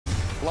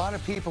A lot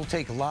of people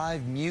take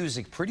live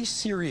music pretty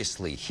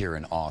seriously here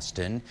in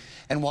Austin.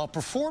 And while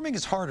performing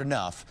is hard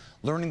enough,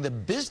 learning the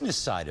business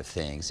side of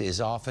things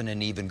is often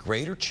an even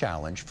greater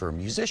challenge for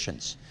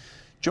musicians.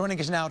 Joining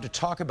us now to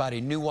talk about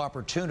a new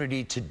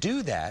opportunity to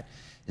do that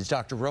is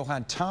Dr.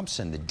 Rohan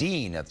Thompson, the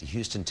Dean of the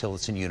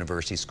Huston-Tillotson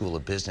University School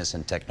of Business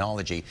and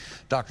Technology.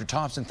 Dr.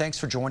 Thompson, thanks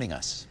for joining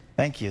us.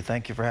 Thank you.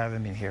 Thank you for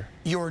having me here.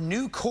 Your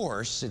new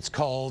course, it's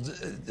called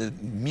the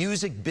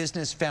Music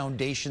Business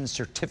Foundation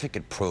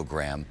Certificate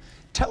Program.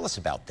 Tell us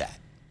about that.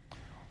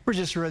 We're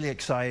just really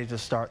excited to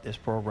start this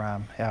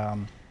program.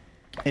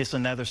 It's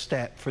another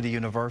step for the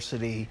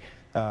university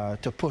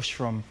to push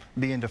from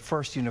being the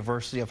first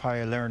university of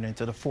higher learning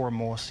to the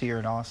foremost here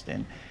in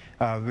Austin.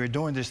 We're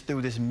doing this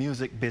through this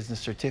Music Business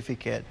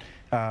Certificate,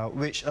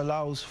 which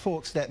allows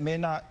folks that may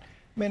not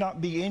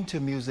be into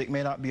music,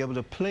 may not be able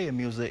to play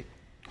music,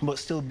 but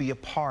still be a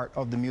part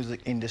of the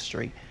music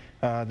industry.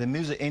 The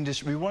music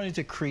industry, we wanted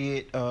to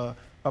create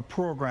a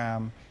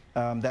program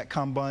that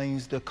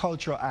combines the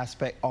cultural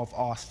aspect of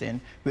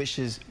Austin, which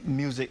is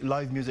music,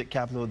 live music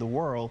capital of the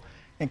world,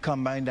 and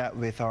combine that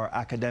with our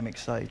academic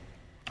side.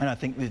 And I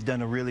think we've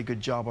done a really good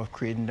job of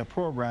creating a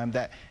program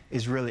that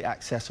is really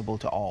accessible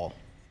to all.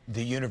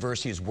 The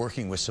university is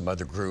working with some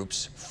other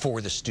groups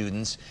for the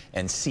students,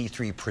 and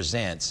C3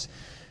 Presents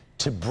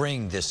to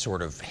bring this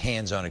sort of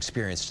hands-on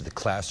experience to the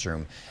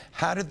classroom.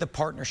 How did the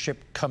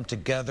partnership come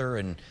together,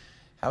 and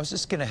how is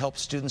this going to help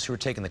students who are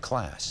taking the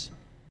class?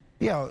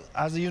 Yeah,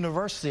 as a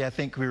university, I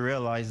think we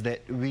realized that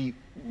we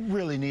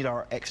really need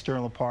our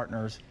external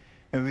partners,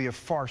 and we are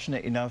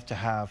fortunate enough to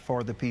have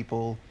for the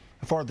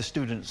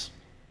students,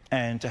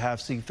 and to have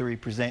C3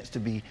 Presents to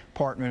be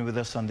partnering with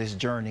us on this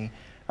journey.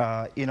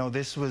 You know,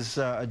 this was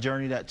a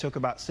journey that took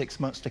about 6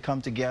 months to come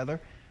together.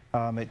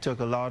 It took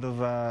a lot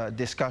of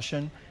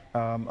discussion,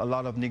 a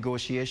lot of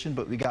negotiation,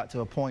 but we got to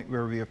a point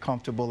where we were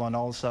comfortable on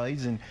all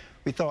sides, and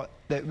we thought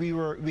that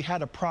we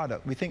had a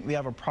product. We think we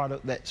have a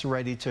product that's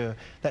ready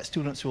that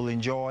students will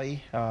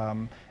enjoy,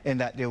 and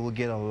that they will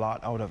get a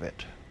lot out of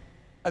it.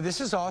 This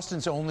is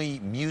Austin's only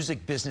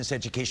music business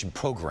education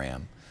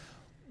program.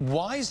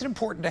 Why is it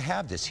important to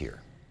have this here?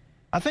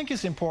 I think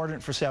it's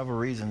important for several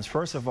reasons.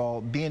 First of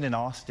all, being in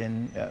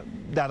Austin,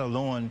 that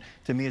alone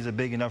to me is a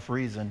big enough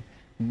reason.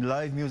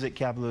 Live music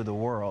capital of the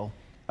world.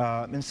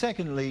 And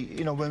secondly,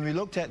 you know, when we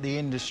looked at the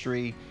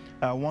industry,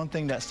 one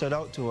thing that stood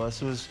out to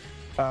us was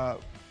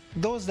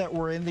those that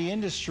were in the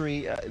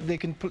industry,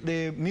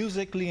 they're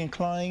musically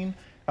inclined,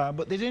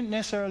 but they didn't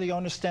necessarily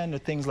understand the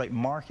things like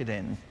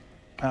marketing,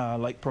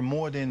 like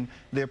promoting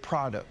their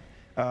product,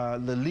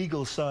 the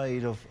legal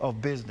side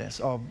of business,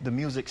 of the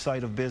music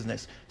side of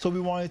business. So we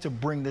wanted to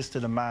bring this to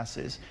the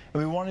masses,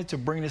 and we wanted to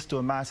bring this to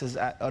the masses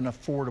at an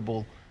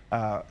affordable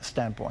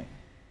standpoint.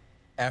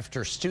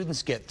 After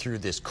students get through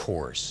this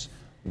course,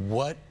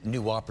 what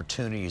new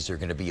opportunities are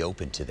going to be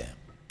open to them?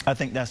 I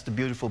think that's the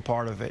beautiful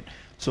part of it.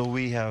 So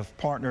we're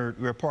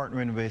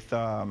partnering with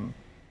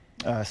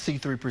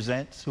C3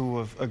 Presents, who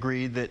have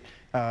agreed that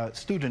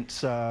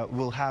students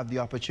will have the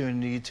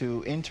opportunity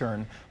to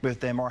intern with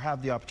them, or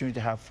have the opportunity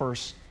to have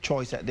first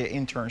choice at their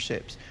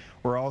internships.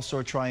 We're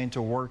also trying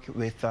to work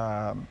with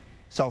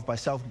South by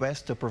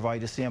Southwest to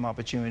provide the same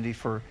opportunity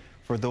for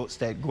those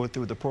that go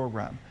through the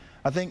program.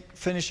 I think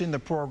finishing the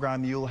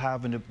program, you'll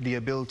have the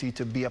ability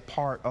to be a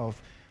part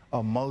of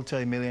a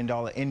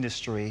multi-million-dollar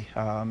industry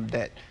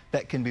that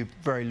can be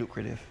very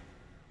lucrative.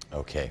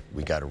 Okay,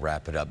 we got to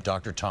wrap it up.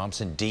 Dr.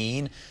 Thompson,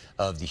 Dean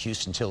of the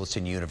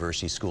Huston-Tillotson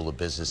University School of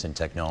Business and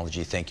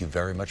Technology, thank you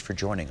very much for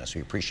joining us.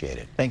 We appreciate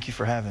it. Thank you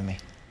for having me.